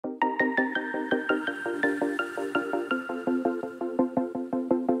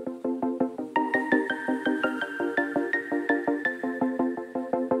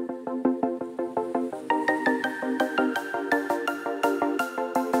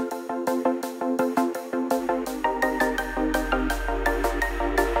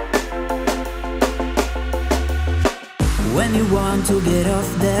When you want to get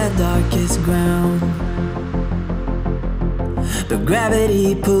off the darkest ground, but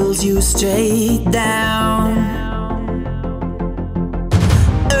gravity pulls you straight down.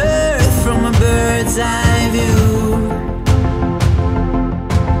 Earth from a bird's eye view.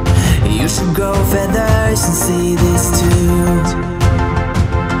 You should grow feathers and see this too.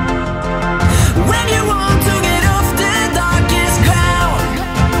 When you want to get off the darkest ground,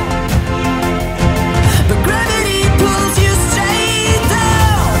 but gravity pulls you straight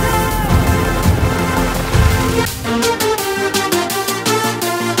down.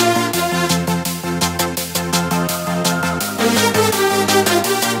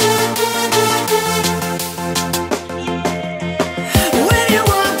 When you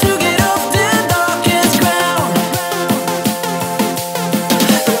want to get off the darkest ground,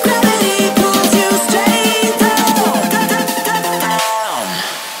 but gravity pulls you straight down.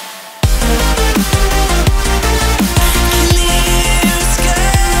 Clear sky.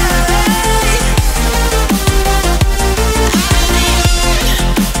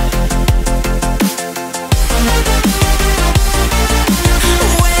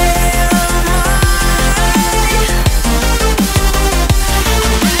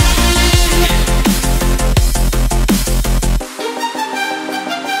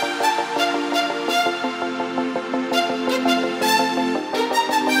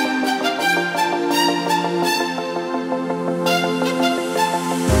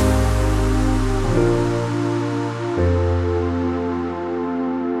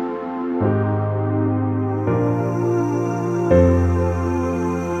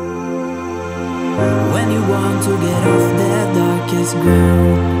 When you want to get off the darkest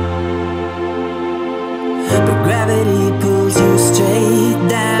ground, but gravity